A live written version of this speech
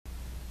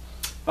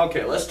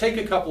Okay, let's take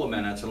a couple of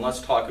minutes and let's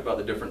talk about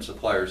the different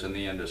suppliers in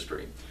the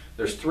industry.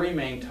 There's three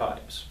main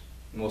types,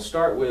 and we'll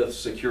start with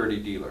security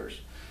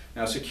dealers.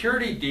 Now,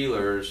 security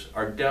dealers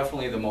are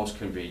definitely the most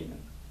convenient.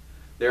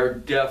 They're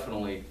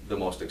definitely the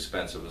most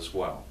expensive as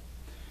well.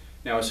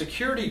 Now, a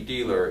security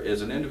dealer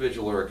is an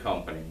individual or a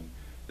company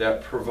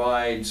that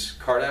provides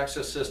card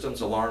access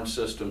systems, alarm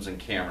systems, and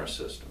camera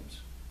systems.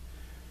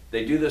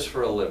 They do this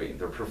for a living.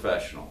 They're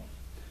professional.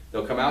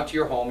 They'll come out to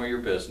your home or your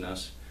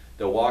business.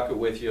 They'll walk it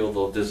with you.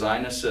 They'll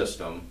design a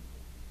system.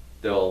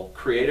 They'll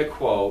create a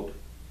quote,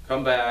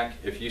 come back.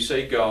 If you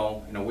say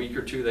go, in a week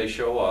or two they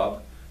show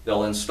up.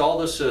 They'll install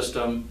the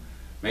system,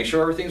 make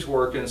sure everything's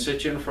working,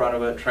 sit you in front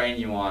of it, train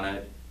you on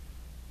it.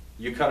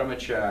 You cut them a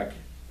check,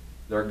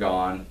 they're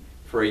gone.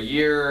 For a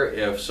year,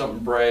 if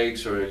something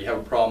breaks or you have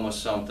a problem with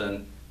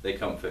something, they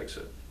come fix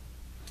it.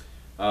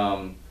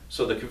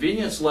 So the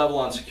convenience level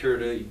on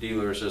security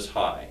dealers is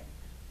high.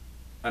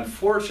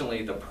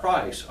 Unfortunately, the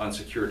price on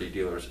security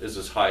dealers is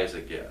as high as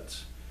it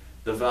gets.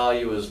 The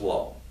value is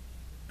low,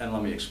 and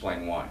let me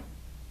explain why.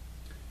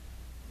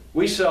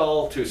 We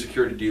sell to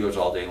security dealers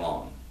all day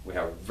long. We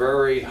have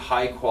very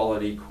high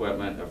quality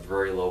equipment at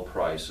very low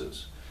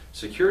prices.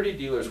 Security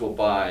dealers will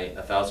buy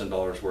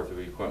 $1,000 worth of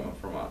equipment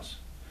from us.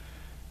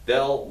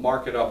 They'll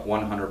mark it up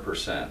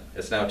 100%.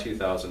 It's now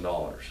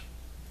 $2,000.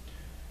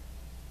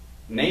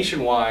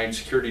 Nationwide,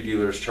 security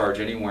dealers charge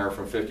anywhere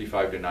from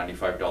 $55 to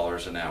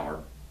 $95 an hour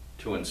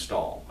to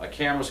install. A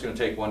camera's going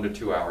to take 1 to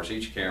 2 hours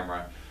each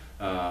camera.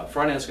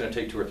 Front end's going to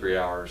take 2 or 3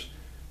 hours.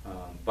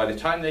 By the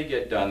time they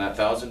get done, that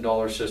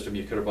 $1,000 system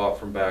you could have bought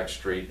from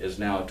Backstreet is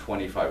now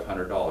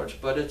 $2,500,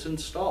 but it's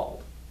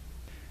installed.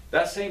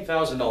 That same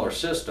 $1,000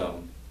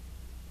 system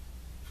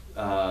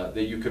that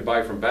you could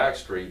buy from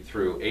Backstreet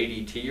through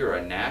ADT or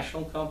a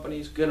national company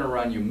is going to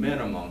run you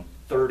minimum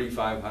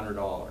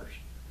 $3,500.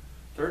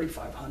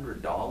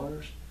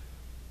 $3,500?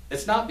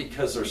 It's not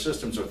because their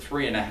systems are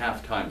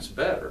 3.5 times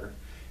better.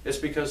 It's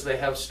because they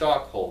have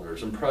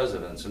stockholders and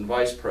presidents and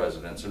vice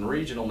presidents and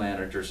regional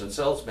managers and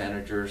sales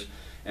managers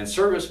and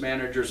service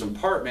managers and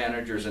part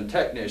managers and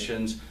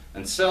technicians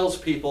and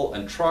salespeople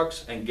and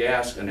trucks and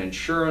gas and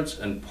insurance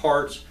and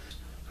parts.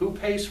 Who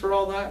pays for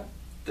all that?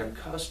 Their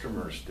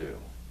customers do.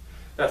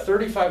 That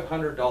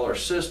 $3,500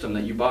 system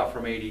that you bought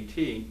from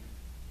ADT,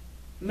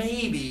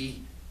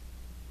 maybe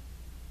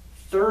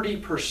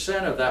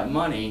 30% of that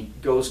money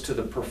goes to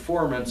the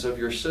performance of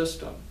your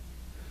system.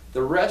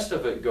 The rest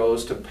of it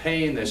goes to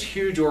paying this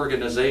huge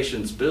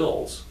organization's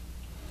bills.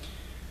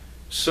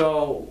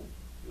 So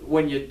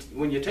when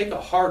you take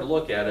a hard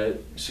look at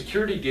it,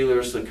 security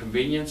dealers, the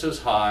convenience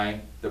is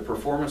high, the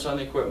performance on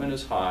the equipment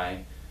is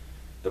high,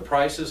 the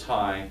price is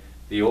high,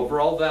 the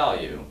overall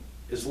value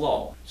is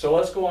low. So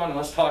let's go on and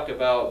let's talk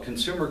about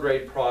consumer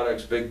grade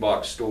products, big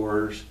box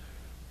stores,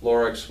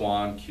 Lorex,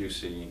 Swan,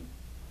 QC.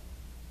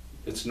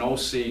 It's no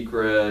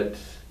secret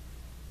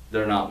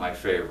they're not my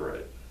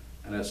favorite.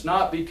 And it's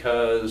not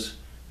because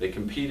they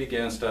compete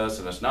against us,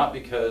 and it's not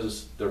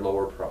because they're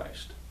lower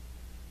priced.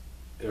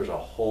 There's a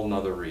whole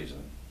nother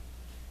reason.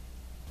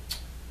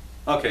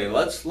 Okay,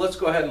 let's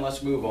go ahead and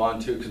let's move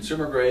on to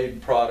consumer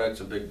grade products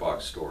and big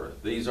box stores.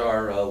 These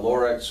are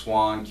Lorex,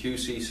 Swan,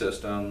 QC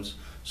systems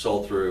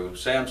sold through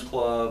Sam's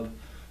Club,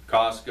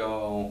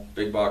 Costco,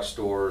 big box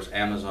stores,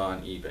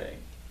 Amazon, eBay.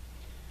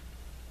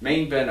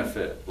 Main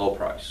benefit, low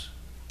price.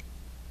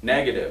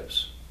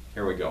 Negatives,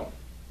 here we go.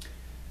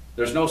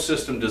 There's no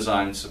system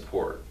design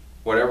support.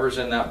 Whatever's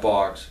in that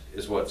box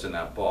is what's in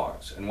that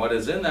box. And what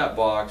is in that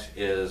box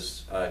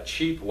is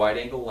cheap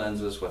wide-angle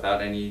lenses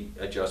without any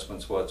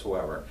adjustments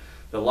whatsoever.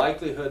 The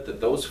likelihood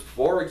that those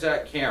 4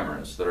 exact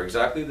cameras that are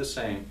exactly the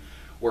same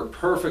work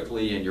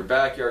perfectly in your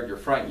backyard, your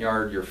front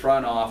yard, your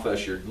front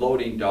office, your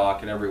loading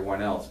dock, and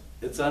everyone else,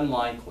 it's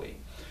unlikely.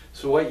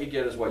 So what you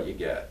get is what you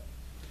get.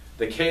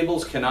 The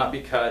cables cannot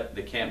be cut,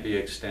 they can't be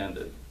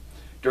extended.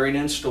 During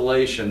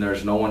installation,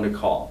 there's no one to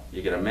call.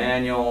 You get a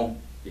manual,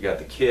 you got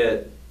the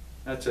kit,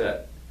 that's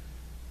it.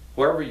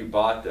 Wherever you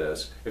bought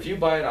this, if you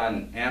buy it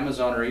on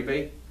Amazon or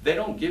eBay, they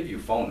don't give you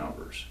phone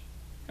numbers.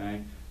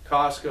 Okay?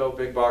 Costco,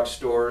 big box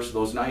stores,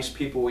 those nice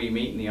people we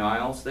meet in the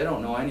aisles, they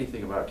don't know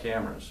anything about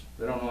cameras.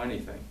 They don't know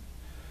anything.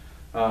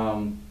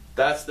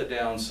 That's the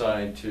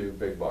downside to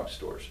big box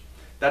stores.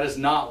 That is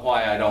not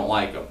why I don't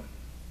like them.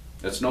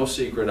 It's no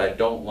secret I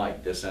don't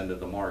like this end of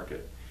the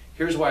market.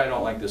 Here's why I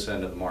don't like this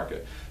end of the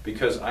market.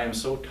 Because I am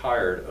so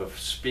tired of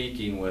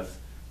speaking with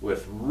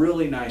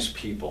really nice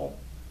people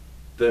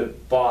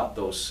that bought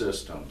those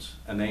systems,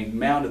 and they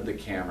mounted the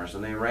cameras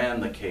and they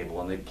ran the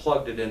cable and they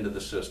plugged it into the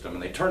system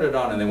and they turned it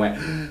on and they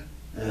went,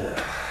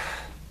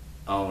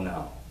 oh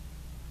no.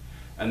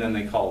 And then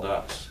they called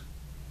us.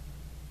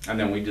 And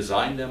then we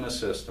designed them a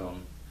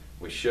system,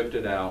 we shipped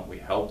it out, we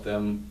helped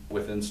them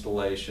with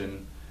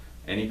installation,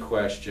 any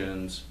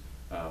questions,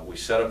 we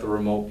set up the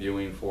remote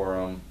viewing for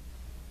them.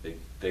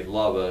 They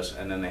love us,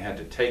 and then they had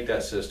to take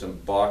that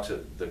system, box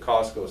it, the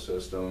Costco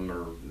system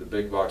or the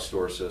big box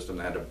store system,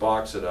 they had to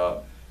box it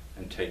up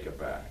and take it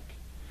back.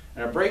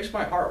 And it breaks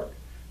my heart.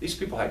 These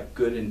people had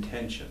good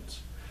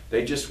intentions.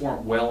 They just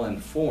weren't well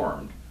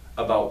informed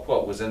about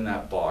what was in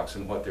that box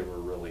and what they were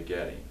really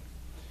getting.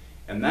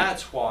 And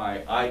that's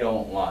why I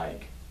don't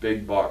like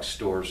big box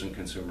stores and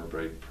consumer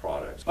grade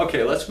products.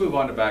 Okay, let's move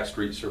on to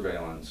Backstreet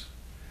Surveillance.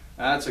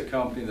 That's a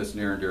company that's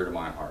near and dear to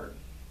my heart.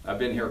 I've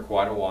been here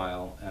quite a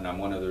while, and I'm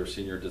one of their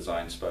senior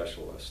design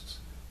specialists.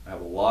 I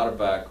have a lot of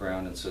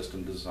background in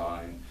system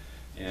design,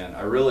 and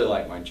I really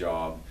like my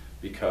job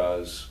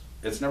because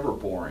it's never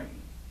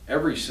boring.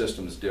 Every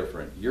system is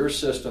different. Your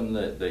system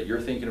that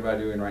you're thinking about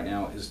doing right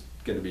now is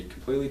going to be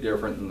completely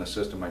different than the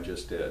system I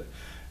just did.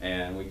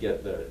 And we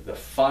get the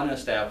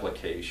funnest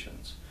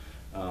applications.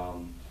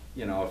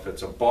 You know, if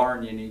it's a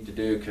barn you need to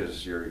do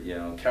because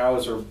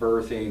cows are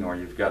birthing, or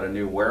you've got a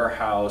new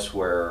warehouse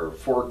where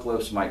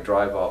forklifts might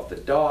drive off the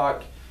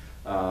dock,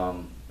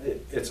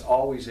 it's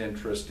always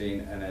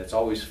interesting and it's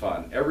always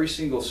fun. Every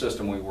single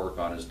system we work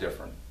on is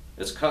different.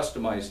 It's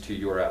customized to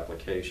your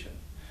application.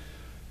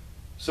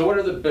 So what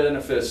are the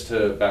benefits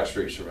to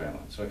Backstreet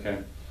Surveillance? Okay,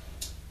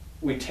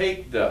 we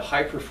take the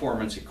high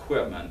performance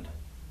equipment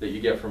that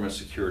you get from a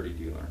security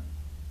dealer.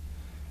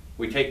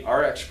 We take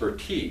our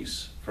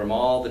expertise from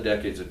all the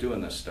decades of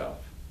doing this stuff.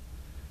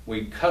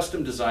 We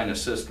custom design a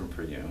system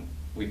for you.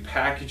 We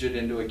package it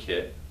into a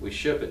kit. We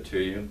ship it to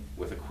you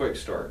with a quick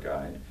start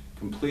guide,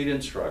 complete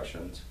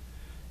instructions.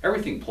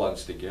 Everything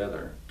plugs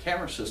together.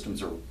 Camera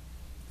systems are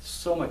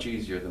so much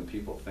easier than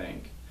people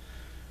think.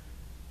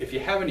 If you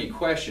have any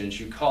questions,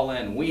 you call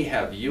in. We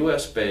have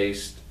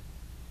US-based,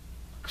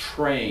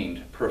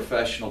 trained,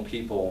 professional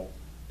people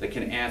that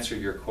can answer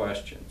your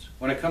questions.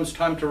 When it comes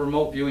time to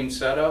remote viewing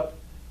setup,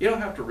 you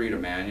don't have to read a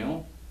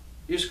manual.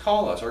 You just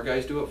call us. Our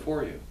guys do it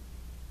for you.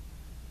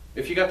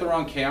 If you got the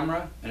wrong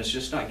camera and it's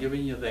just not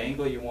giving you the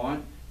angle you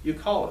want, you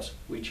call us.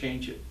 We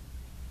change it.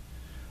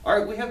 All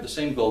right, we have the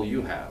same goal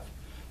you have.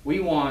 We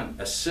want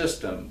a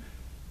system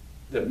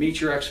that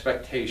meets your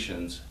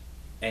expectations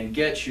and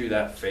gets you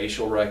that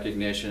facial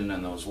recognition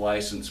and those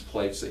license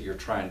plates that you're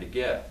trying to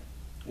get.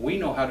 We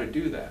know how to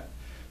do that.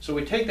 So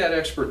we take that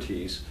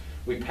expertise,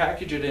 we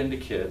package it into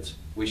kits,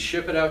 we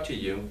ship it out to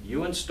you,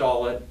 you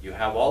install it, you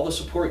have all the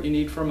support you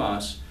need from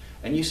us,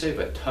 and you save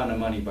a ton of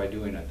money by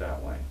doing it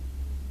that way.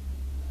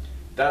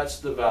 That's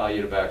the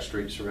value to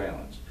Backstreet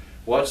Surveillance.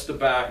 What's the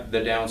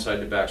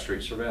downside to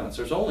Backstreet Surveillance?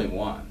 There's only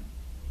one.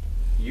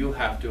 You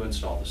have to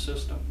install the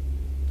system.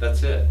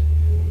 That's it.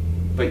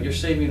 But you're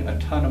saving a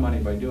ton of money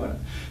by doing it.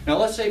 Now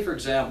let's say, for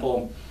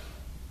example,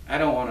 I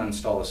don't want to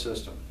install a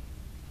system.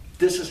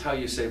 This is how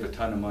you save a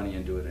ton of money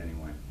and do it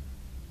anyway.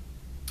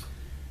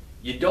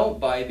 You don't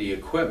buy the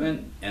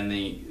equipment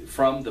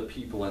from the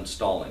people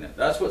installing it.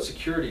 That's what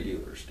security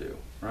dealers do,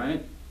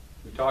 right?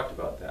 We talked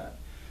about that.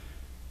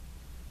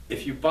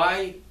 If you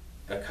buy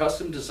a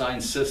custom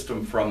designed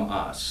system from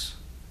us,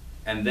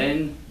 and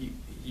then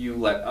you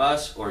let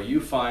us or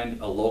you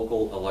find a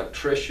local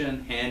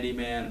electrician,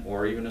 handyman,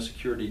 or even a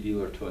security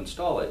dealer to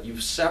install it,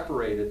 you've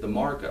separated the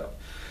markup.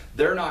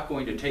 They're not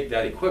going to take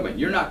that equipment.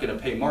 You're not going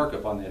to pay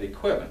markup on that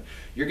equipment.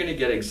 You're going to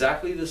get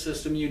exactly the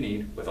system you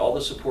need with all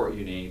the support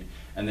you need.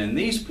 And then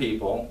these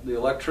people, the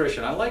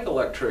electrician, I like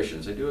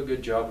electricians. They do a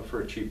good job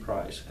for a cheap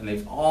price. And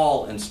they've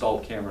all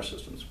installed camera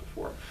systems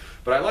before.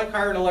 But I like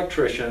hiring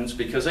electricians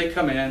because they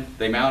come in,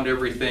 they mount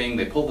everything,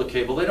 they pull the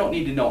cable. They don't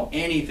need to know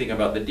anything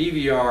about the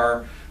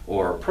DVR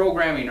or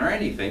programming or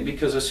anything,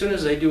 because as soon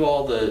as they do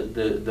all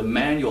the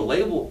manual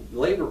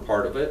labor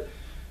part of it,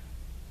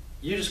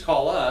 you just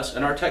call us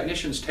and our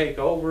technicians take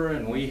over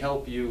and we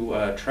help you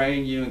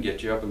train you and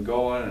get you up and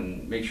going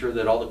and make sure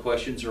that all the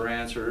questions are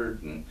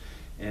answered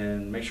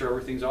and make sure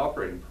everything's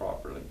operating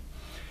properly.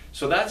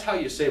 So that's how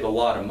you save a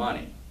lot of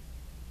money.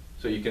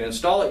 So you can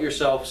install it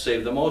yourself,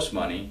 save the most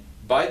money,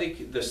 buy the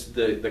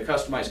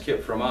customized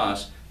kit from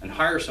us and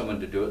hire someone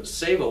to do it,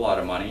 save a lot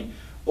of money,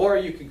 or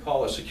you can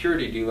call a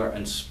security dealer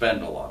and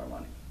spend a lot of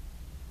money.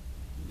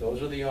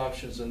 Those are the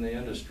options in the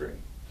industry.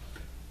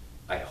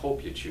 I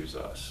hope you choose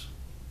us.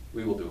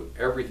 We will do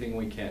everything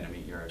we can to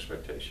meet your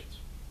expectations.